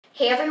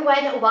Hey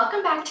everyone,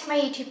 welcome back to my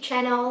YouTube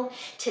channel.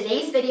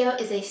 Today's video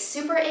is a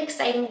super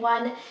exciting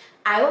one.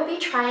 I will be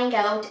trying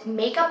out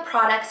makeup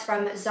products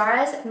from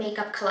Zara's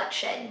makeup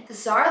collection.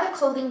 Zara, the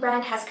clothing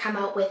brand, has come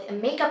out with a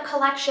makeup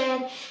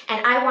collection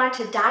and I wanted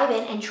to dive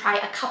in and try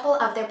a couple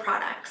of their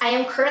products. I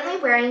am currently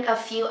wearing a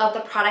few of the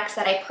products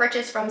that I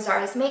purchased from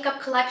Zara's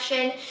makeup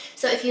collection,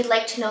 so if you'd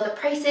like to know the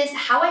prices,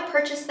 how I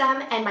purchased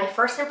them, and my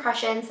first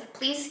impressions,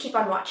 please keep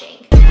on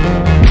watching.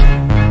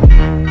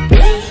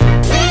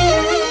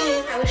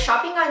 I was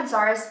shopping on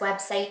Zara's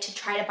website to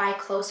try to buy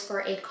clothes for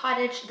a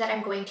cottage that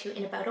I'm going to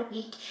in about a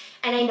week,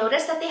 and I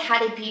noticed that they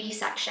had a beauty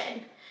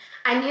section.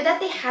 I knew that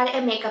they had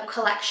a makeup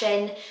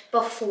collection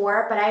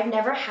before, but I've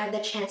never had the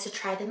chance to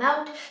try them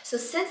out. So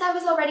since I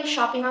was already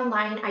shopping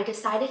online, I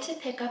decided to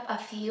pick up a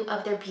few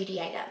of their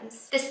beauty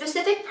items. The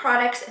specific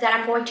products that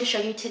I'm going to show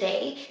you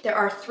today, there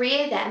are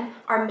 3 of them,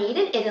 are made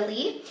in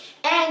Italy,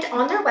 and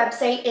on their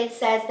website it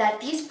says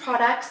that these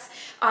products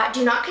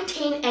do not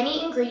contain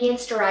any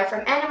ingredients derived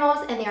from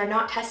animals, and they are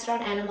not tested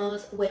on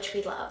animals, which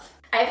we love.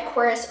 I, of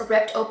course,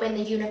 ripped open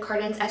the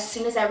unicorns as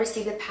soon as I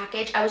received the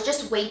package. I was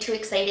just way too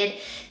excited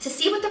to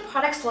see what the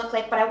products look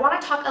like, but I want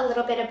to talk a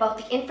little bit about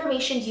the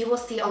information you will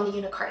see on the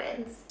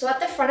unicorns. So at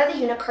the front of the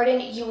unicorn,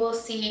 you will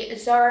see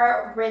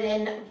Zara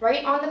written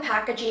right on the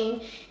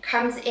packaging.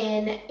 Comes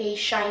in a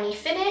shiny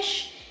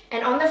finish,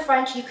 and on the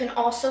front you can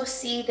also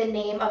see the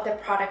name of the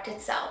product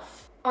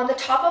itself. On the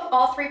top of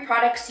all 3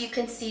 products, you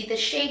can see the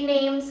shade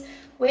names,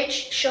 which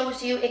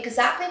shows you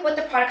exactly what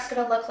the product's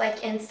going to look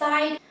like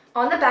inside.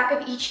 On the back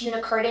of each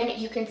unicorn,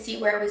 you can see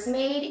where it was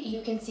made,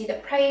 you can see the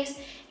price,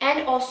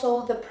 and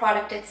also the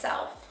product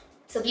itself.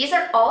 So these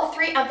are all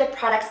 3 of the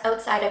products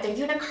outside of the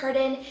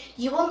unicorn.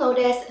 You will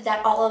notice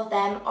that all of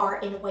them are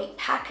in white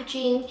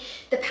packaging.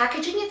 The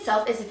packaging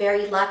itself is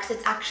very luxe.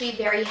 It's actually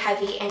very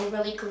heavy and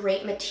really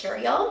great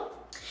material.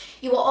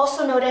 You will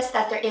also notice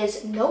that there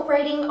is no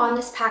writing on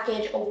this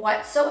package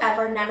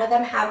whatsoever. None of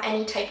them have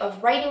any type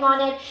of writing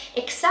on it,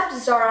 except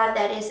Zara,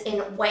 that is in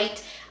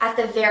white at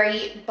the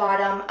very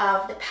bottom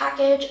of the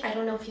package. I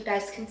don't know if you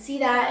guys can see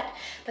that,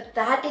 but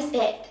that is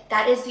it.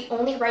 That is the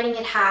only writing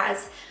it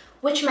has,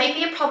 which might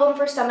be a problem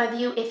for some of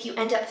you. If you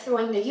end up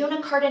throwing the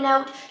unicorn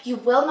out, you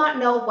will not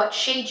know what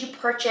shade you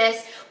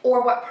purchased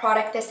or what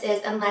product this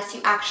is unless you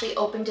actually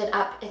opened it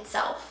up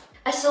itself.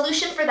 A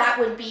solution for that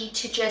would be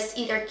to just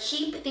either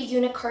keep the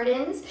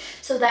unicorns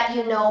so that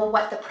you know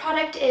what the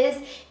product is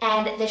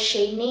and the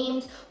shade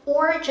names,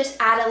 or just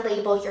add a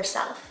label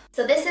yourself.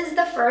 So this is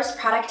the first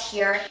product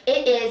here.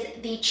 It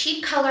is the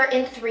Cheek Color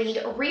in 3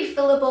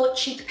 Refillable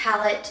Cheek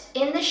Palette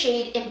in the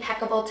shade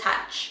Impeccable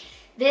Touch.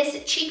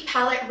 This cheek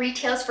palette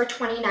retails for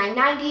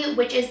 $29.90,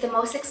 which is the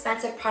most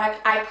expensive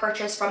product I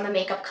purchased from the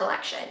makeup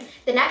collection.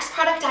 The next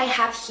product I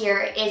have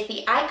here is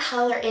the Eye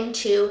Color in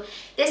 2.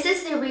 This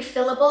is the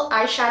refillable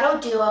eyeshadow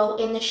duo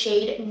in the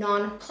shade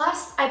Non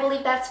Plus, I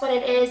believe that's what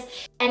it is,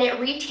 and it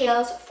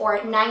retails for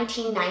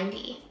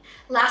 $19.90.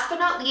 Last but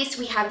not least,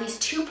 we have these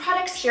 2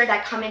 products here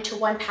that come into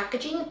one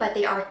packaging, but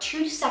they are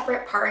 2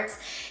 separate parts.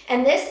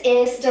 And this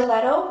is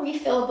Stiletto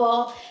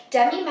Refillable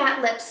Demi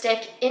Matte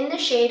Lipstick in the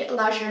shade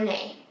La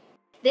Journée.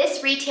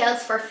 This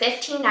retails for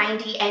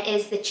 $15.90 and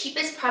is the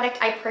cheapest product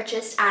I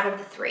purchased out of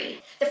the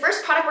 3. The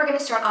first product we're going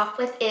to start off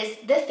with is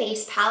the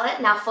face palette.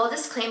 Now, full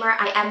disclaimer,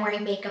 I am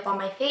wearing makeup on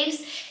my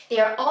face. They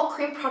are all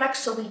cream products,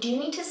 so we do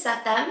need to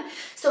set them.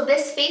 So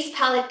this face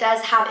palette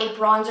does have a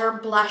bronzer,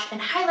 blush,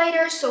 and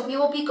highlighter, so we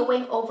will be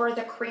going over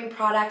the cream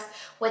products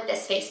with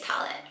this face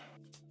palette.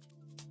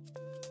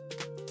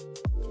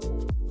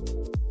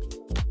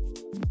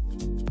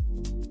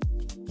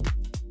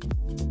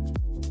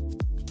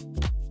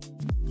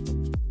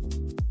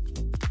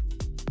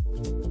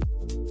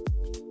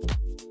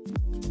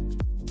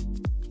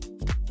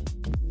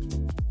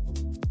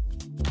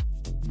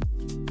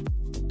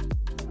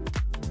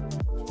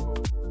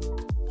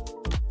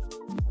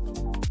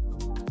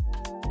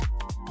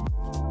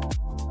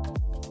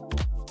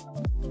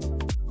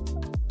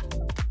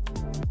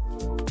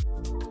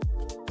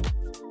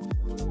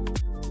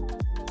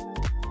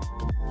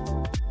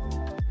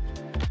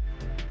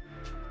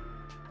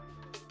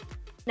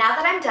 Now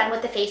that I'm done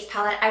with the face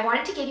palette, I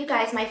wanted to give you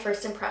guys my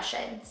first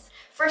impressions.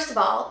 First of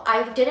all,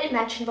 I didn't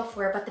mention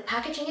before, but the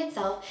packaging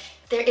itself,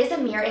 there is a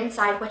mirror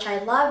inside, which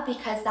I love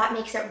because that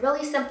makes it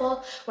really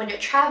simple when you're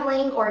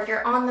traveling or if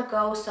you're on the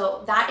go,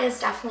 so that is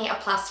definitely a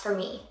plus for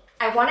me.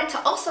 I wanted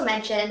to also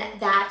mention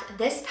that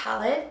this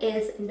palette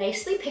is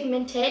nicely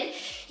pigmented.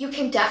 You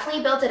can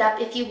definitely build it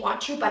up if you want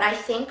to, but I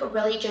think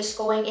really just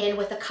going in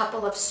with a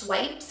couple of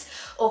swipes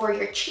over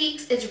your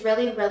cheeks is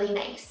really, really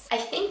nice. I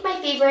think my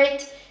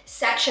favorite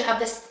section of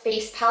this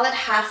face palette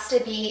has to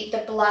be the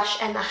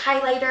blush and the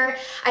highlighter.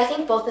 I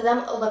think both of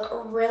them look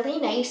really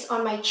nice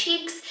on my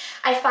cheeks.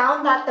 I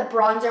found that the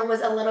bronzer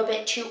was a little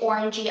bit too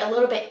orangey, a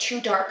little bit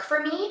too dark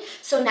for me,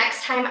 so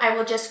next time I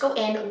will just go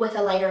in with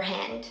a lighter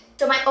hand.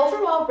 So my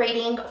overall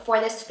rating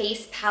for this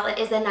face palette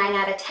is a 9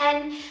 out of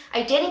 10.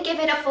 I didn't give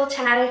it a full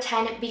 10 out of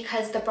 10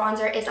 because the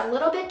bronzer is a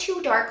little bit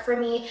too dark for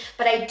me,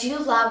 but I do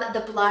love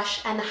the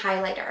blush and the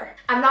highlighter.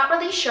 I'm not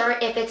really sure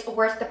if it's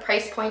worth the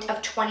price point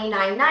of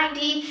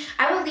 $29.90.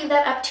 I will leave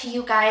that up to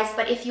you guys,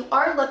 but if you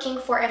are looking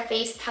for a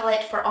face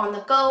palette for on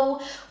the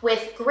go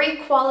with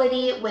great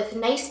quality, with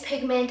nice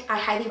pigment, I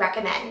highly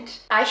recommend.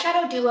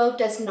 Eyeshadow Duo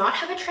does not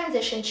have a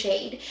transition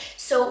shade,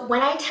 so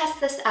when I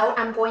test this out,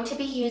 I'm going to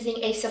be using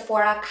a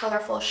Sephora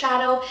Colorful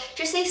Shadow,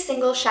 just a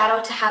single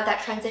shadow to have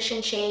that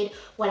transition shade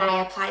when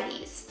I apply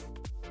these.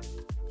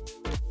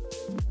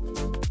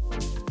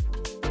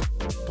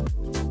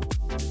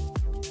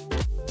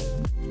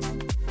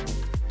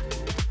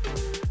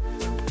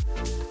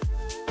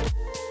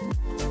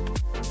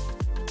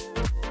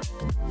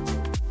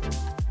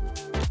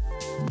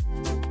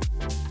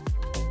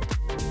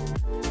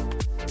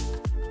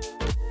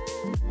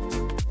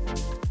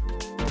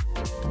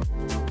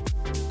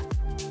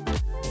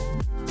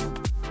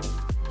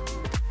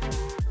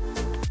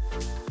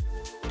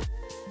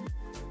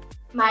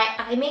 My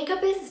eye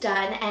makeup is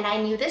done, and I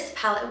knew this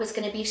palette was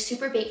going to be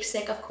super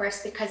basic, of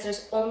course, because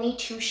there's only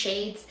 2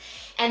 shades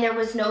and there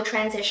was no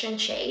transition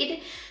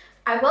shade.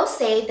 I will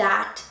say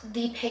that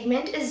the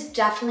pigment is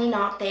definitely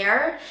not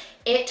there.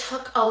 It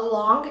took a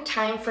long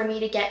time for me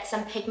to get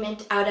some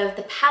pigment out of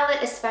the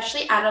palette,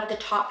 especially out of the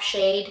top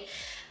shade.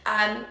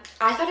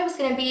 I thought it was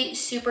going to be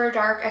super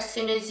dark as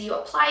soon as you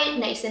apply it,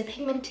 nice and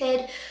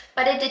pigmented,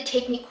 but it did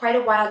take me quite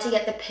a while to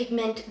get the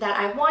pigment that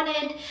I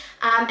wanted,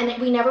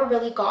 and we never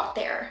really got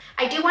there.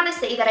 I do want to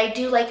say that I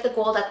do like the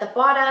gold at the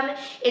bottom.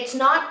 It's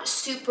not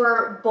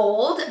super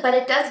bold, but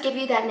it does give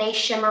you that nice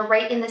shimmer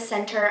right in the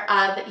center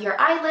of your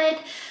eyelid.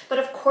 But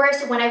of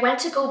course, when I went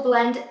to go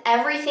blend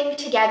everything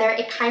together,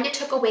 it kind of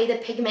took away the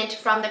pigment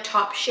from the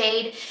top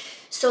shade,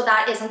 so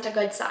that isn't a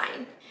good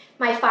sign.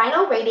 My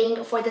final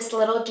rating for this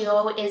little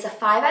duo is a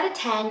 5 out of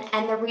 10,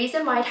 and the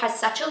reason why it has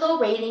such a low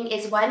rating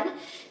is one,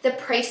 the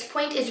price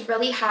point is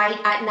really high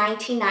at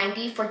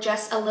 $19.90 for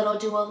just a little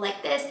duo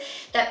like this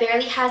that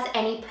barely has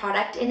any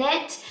product in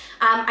it.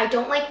 I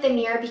don't like the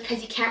mirror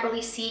because you can't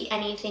really see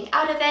anything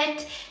out of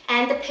it,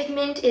 and the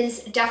pigment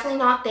is definitely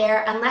not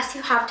there unless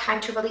you have time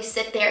to really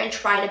sit there and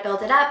try to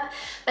build it up.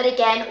 But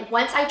again,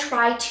 once I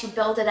tried to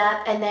build it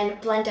up and then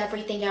blend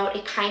everything out,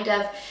 it kind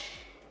of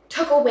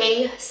took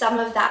away some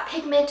of that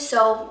pigment,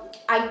 so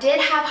I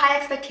did have high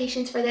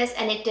expectations for this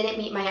and it didn't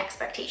meet my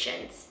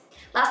expectations.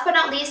 Last but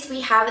not least,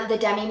 we have the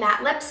Demi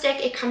Matte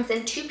Lipstick. It comes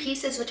in 2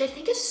 pieces, which I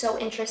think is so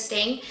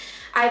interesting.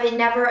 I've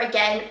never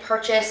again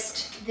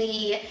purchased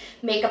the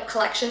makeup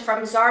collection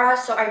from Zara,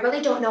 so I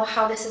really don't know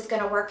how this is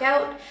going to work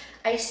out.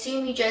 I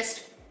assume you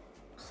just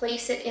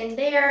place it in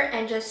there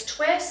and just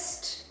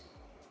twist,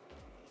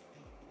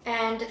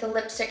 and the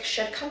lipstick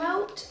should come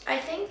out, I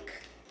think.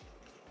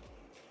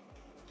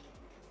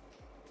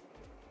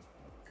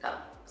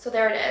 So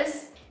there it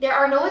is. There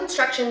are no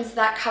instructions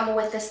that come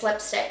with this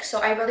lipstick, so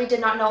I really did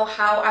not know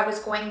how I was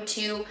going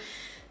to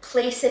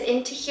place it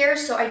into here,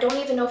 so I don't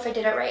even know if I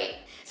did it right.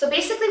 So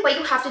basically what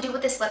you have to do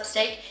with this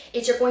lipstick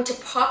is you're going to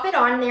pop it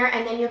on there,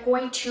 and then you're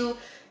going to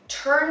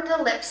turn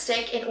the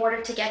lipstick in order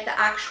to get the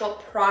actual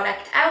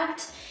product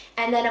out.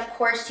 And then of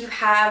course you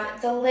have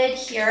the lid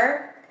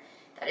here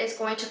that is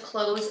going to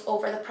close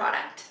over the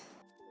product.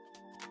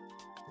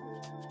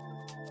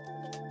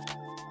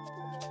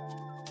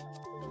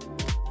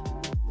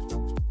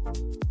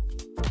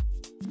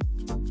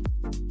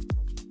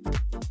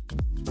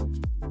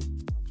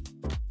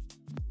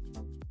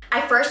 I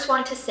first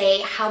want to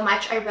say how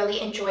much I really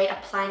enjoyed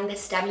applying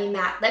this Demi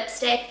Matte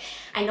lipstick.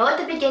 I know at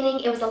the beginning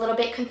it was a little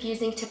bit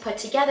confusing to put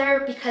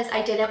together because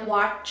I didn't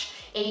watch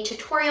a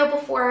tutorial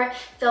before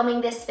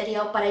filming this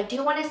video, but I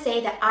do want to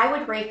say that I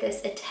would rate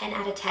this a 10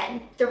 out of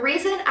 10. The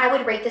reason I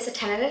would rate this a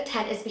 10 out of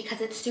 10 is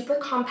because it's super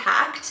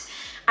compact.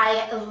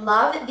 I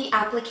love the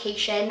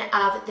application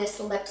of this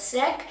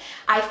lipstick.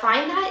 I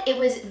find that it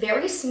was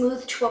very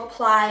smooth to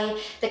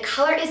apply. The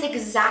color is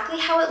exactly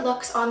how it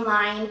looks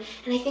online,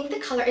 and I think the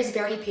color is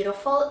very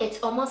beautiful.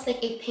 It's almost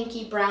like a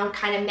pinky brown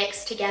kind of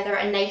mixed together,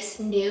 a nice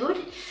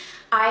nude.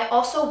 I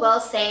also will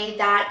say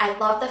that I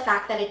love the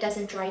fact that it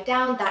doesn't dry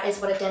down. That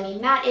is what a demi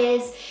matte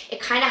is. It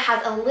kind of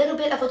has a little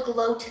bit of a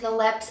glow to the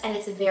lips, and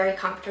it's very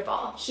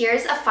comfortable.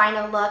 Here's a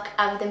final look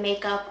of the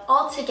makeup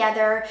all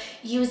together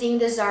using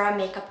the Zara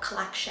makeup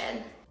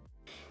collection.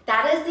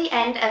 That is the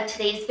end of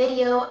today's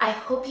video. I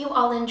hope you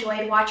all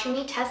enjoyed watching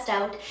me test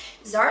out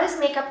Zara's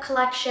makeup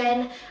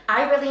collection.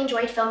 I really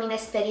enjoyed filming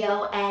this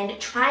video, and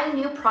trying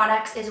new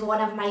products is one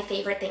of my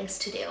favorite things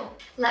to do.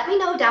 Let me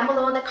know down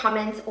below in the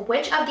comments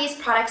which of these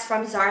products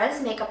from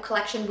Zara's makeup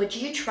collection would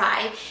you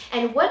try,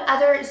 and what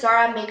other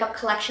Zara makeup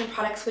collection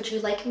products would you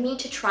like me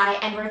to try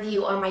and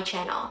review on my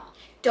channel.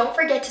 Don't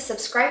forget to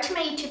subscribe to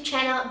my YouTube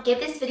channel, give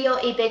this video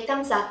a big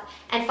thumbs up,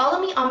 and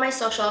follow me on my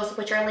socials,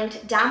 which are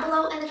linked down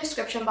below in the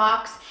description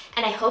box,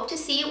 and I hope to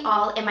see you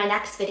all in my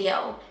next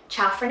video.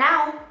 Ciao for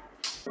now!